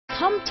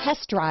Come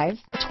test drive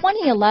the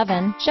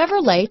 2011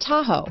 Chevrolet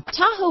Tahoe.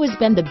 Tahoe has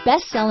been the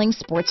best-selling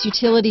sports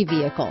utility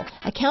vehicle,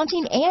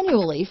 accounting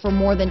annually for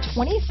more than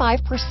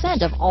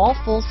 25% of all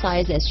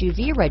full-size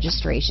SUV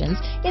registrations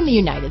in the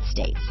United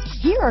States.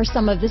 Here are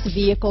some of this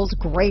vehicle's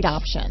great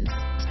options: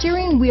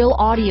 steering wheel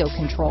audio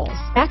controls,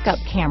 backup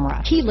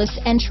camera, keyless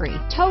entry,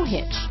 tow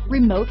hitch,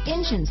 remote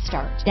engine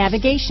start,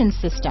 navigation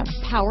system,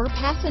 power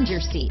passenger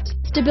seat,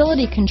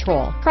 stability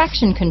control,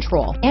 traction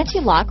control,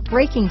 anti-lock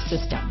braking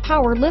system,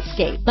 power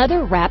liftgate,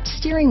 leather-wrapped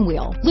steering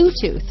wheel,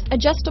 Bluetooth,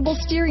 adjustable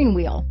steering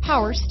wheel,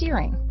 power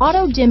steering,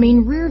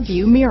 auto-dimming rear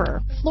view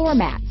mirror, floor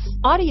mats,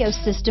 audio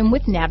system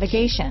with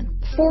navigation,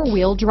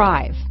 four-wheel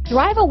drive.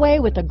 Drive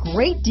away with a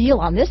great deal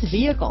on this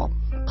vehicle.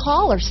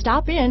 Call or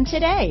stop in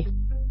today.